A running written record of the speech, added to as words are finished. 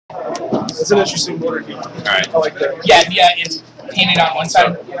It's an interesting border key. Alright. I like that. Yeah, it's painted on one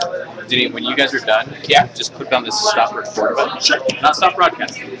side. Dineen, when you guys are done, just click on this stop record button. Sure. Not stop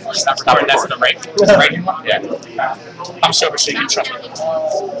broadcasting. Stop recording. That's the right hand one? Yeah. I'm sober, so you can trust me.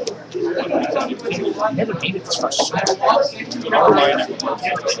 I never made it this far. Never mind.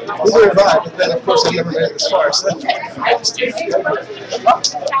 Neither have I, but then of course I've never made it this far. So.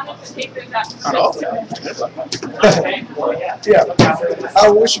 Yeah. I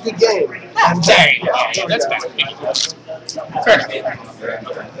wish you good game. Dang. That's bad. Fair enough.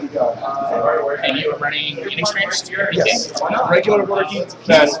 And you were running inexperienced? Yes. Regular border key,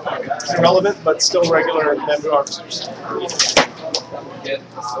 then irrelevant, but still regular bamboo harvesters.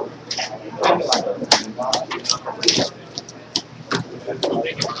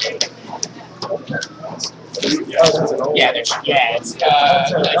 Yeah, it's a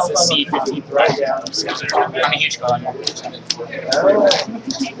C15, right? I'm a huge guy.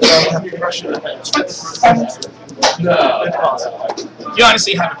 You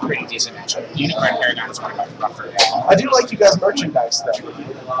honestly have a pretty decent matchup. Unicorn Paragon is one of my rougher. I do like you guys' merchandise, though.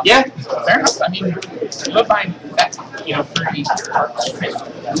 Yeah, fair enough. I mean, look behind that, pretty parts for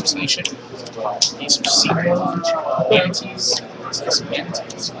negotiation. These are secret entities. Some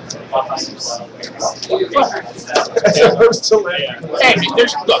entities. Hey, look,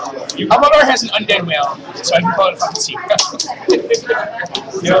 Amador has an undead whale, so I can call it a fucking secret.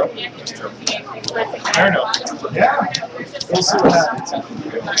 Yep. Fair enough. Yeah. We'll see what happens.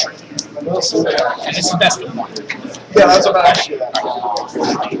 We'll see what happens. And it's the best of one. Yeah, that's what I asked you that.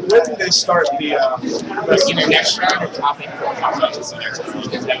 When do they start the either next round or topping?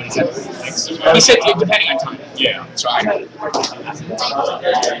 He said depending on time. Yeah. So I know.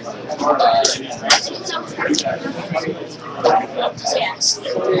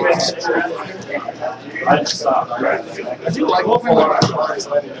 I do like the full on.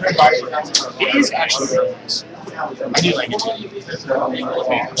 It is actually really nice. I do like it too.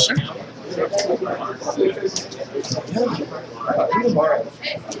 Sure.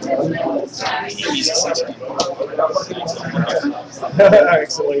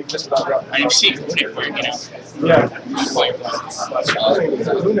 Actually, just about right. I see it where, Yeah.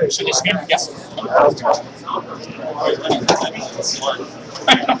 So this game, yes.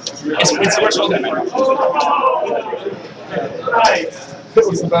 It's the worst hold that It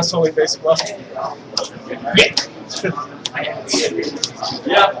was the best holding basic level.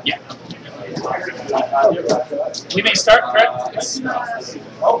 Yeah. Yeah. We may start, correct?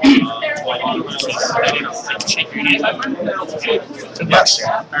 Shake your hand, my friend. Yes.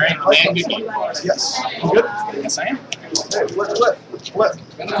 All right, and good game. Yes. You good? Yes, I am. Hey, flip.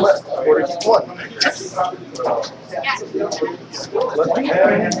 Order keep one.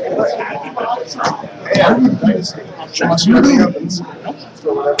 And dynasty. Unless nothing happens.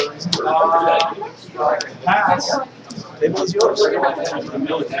 For whatever reason. Pass. Table is yours.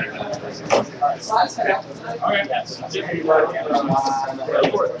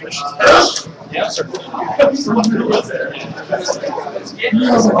 Yeah, sir.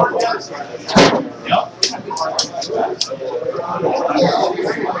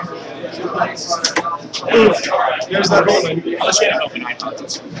 Here's that rolling. Let's get it open.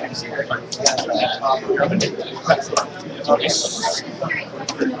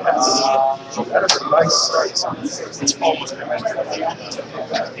 That is a nice start. It's almost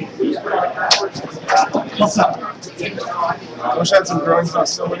What's up? I wish I had some growing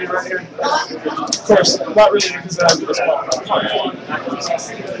facility right here. Of course, not really because I have this ball.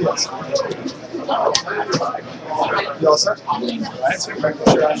 Yes. You all set? I'll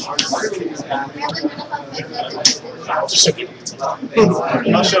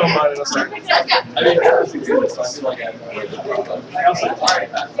show them mine in a second.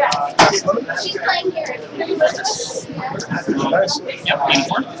 She's playing here. Nice. Yep,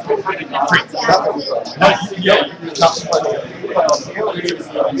 84. Yep.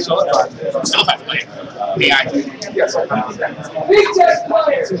 Still have to play. AI. Yes. Big test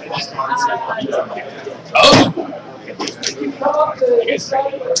player. Oh!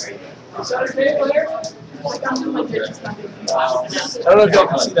 Saturday player. I don't know if y'all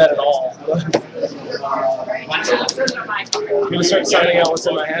can see that at all. I'm going to start signing out what's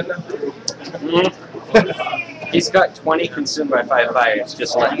in my hand now. He's got 20 consumed by 5 fires,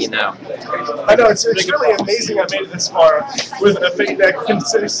 just letting you know. I know, it's really amazing I made it this far with a fake deck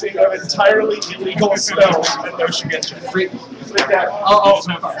consisting of entirely illegal spells and no Shigenja. Oh,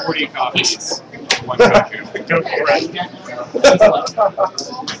 40 copies. One Goku. Goku, right?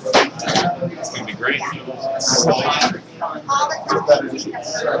 It's going to be great.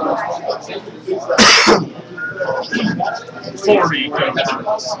 40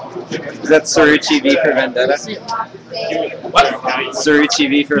 competitors. Is that Suruchi V for Vendetta? What? Suruchi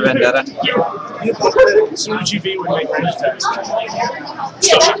V for Vendetta? Suruchi V would make range attacks.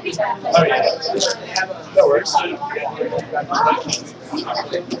 Yeah, that would be bad. Oh yeah. That works. I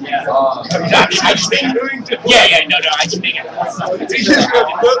just make it. Yeah, no, I just make it.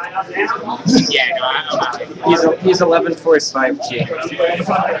 Yeah, no, I'm not. He's 11 force 5G.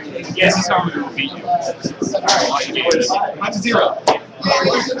 Yes, he's how we will beat you. All you do is 1-0.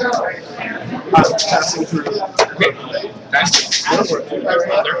 Passing through. Okay, that's other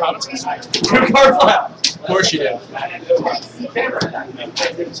comments. Good card flap. Of course you do.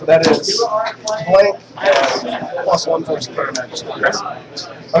 So that is blank +1 force per match.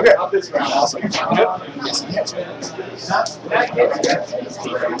 Okay. Awesome. Good? Yes.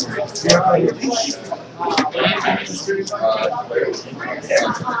 You have your leash?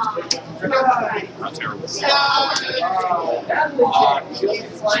 Not terrible.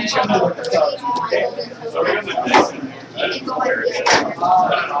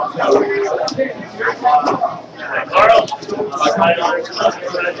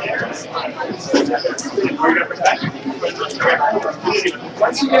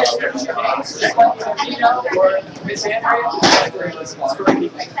 Once you get or Miss Andrea,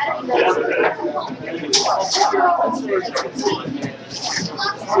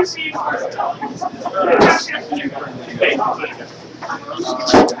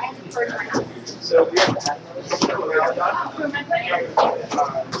 So we have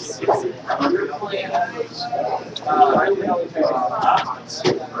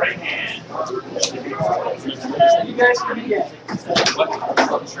you guys can begin.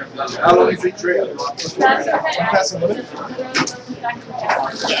 how long is the trail? Passing limit?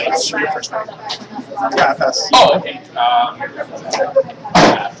 Yeah, it's your first round. Yeah, I pass. Oh, okay.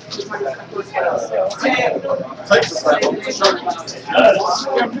 Type to slap.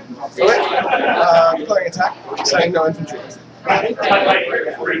 Declaring attack, saying no infantry. When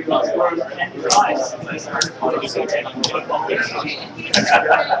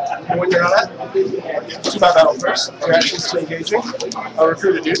you're on that, do my battle first. Your actions to engaging. I'll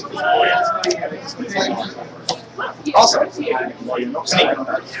recruit a dude. Awesome. Arrows,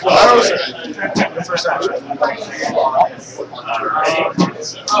 the first action.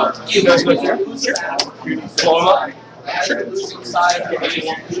 You guys look here. Blow him up. Sure.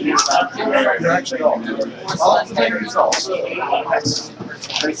 You're actually all. All the results.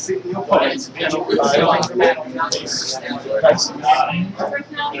 I see the opponents.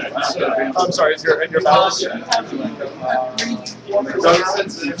 I'm sorry, is your battle? It's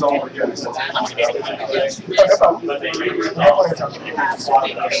all good.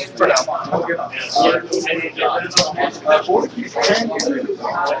 For now.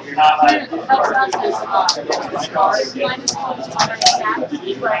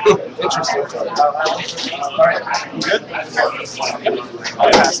 Interesting. Alright, you good?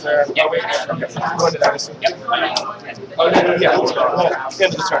 I'll pass there. Yeah. Okay. Go into Edison. Yeah, let's go. Well, end of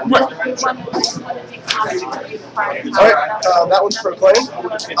the turn. Alright, that one's proclaimed.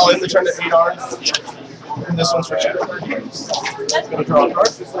 I'll end the turn at 8 hours. And this one's for Chad. Gonna draw a card.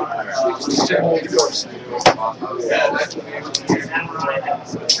 Chad will give yours.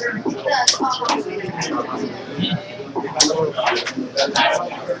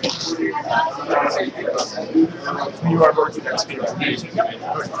 You are working next speed.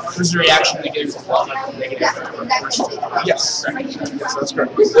 Who's the reaction we gave for negative? Yes. Yes, that's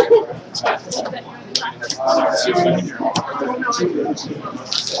correct.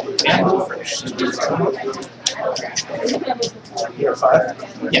 And go first. You're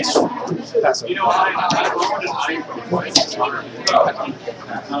 5? Yes. Pass it.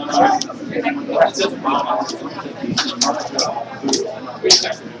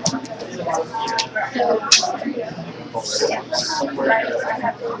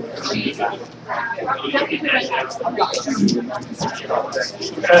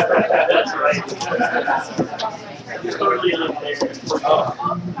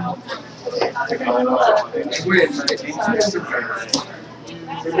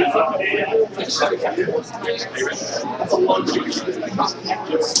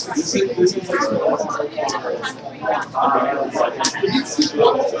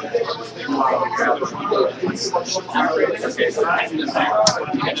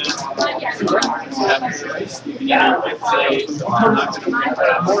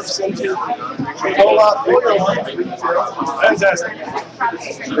 Morphs into a whole lot. Fantastic.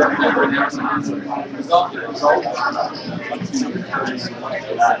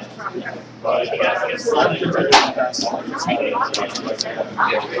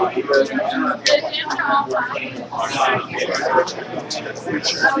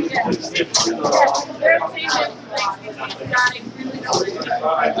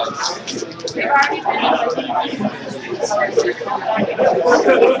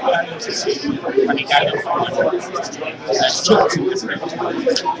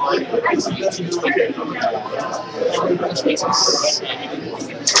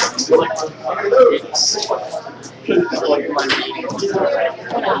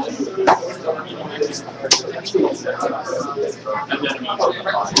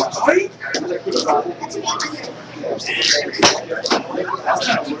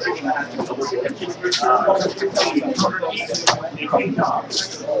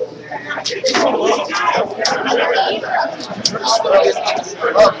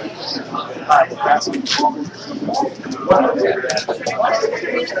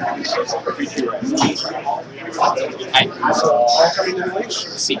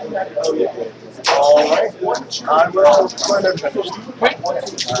 See. All right. I will find everything.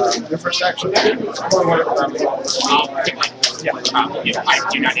 Your first action. Yeah, I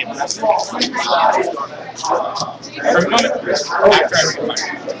do not have that. For a moment, after I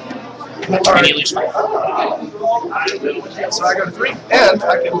read immediately fine. So I go to 3, and I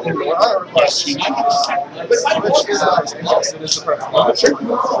can ignore our request. Which is nice. Yes, it is the perfect one. Sure.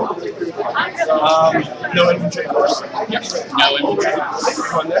 No infantry, of course. Yes, no infantry.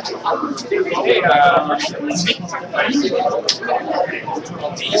 One there.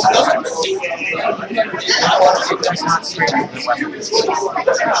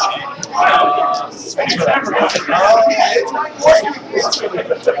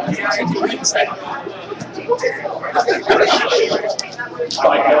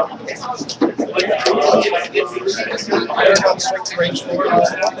 Range 4.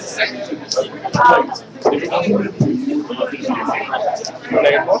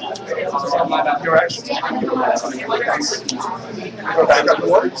 Your action. Go back up the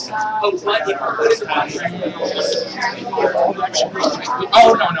words.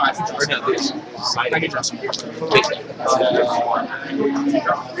 Oh, no, I can draw this. I can draw some. What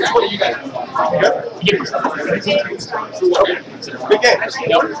do you guys? Big game.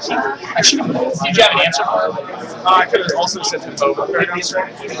 Nope. I should have. Did you have an answer? I could have also sent him over. Yeah,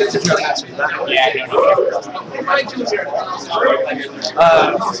 I don't know.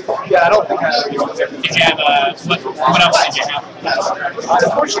 Yeah, I don't think I have. Did you have what else did you have? I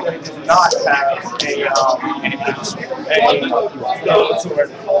unfortunately did not have Anything else? what's the word?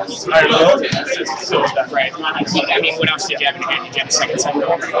 Iron Will. Right. I mean, what else did you have in your hand? Did you have a second set?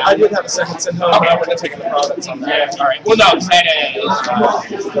 I did have a second send home, but I wouldn't have taken the province on that. Yeah, all right. Well, no, that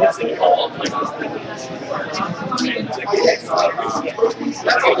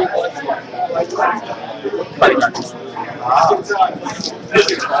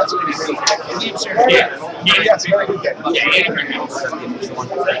Yeah, it's a very good game.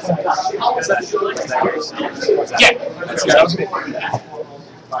 That's good. That was me.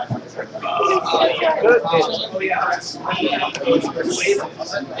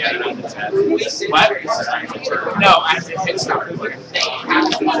 What? No, it's not.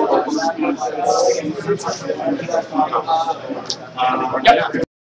 Yep.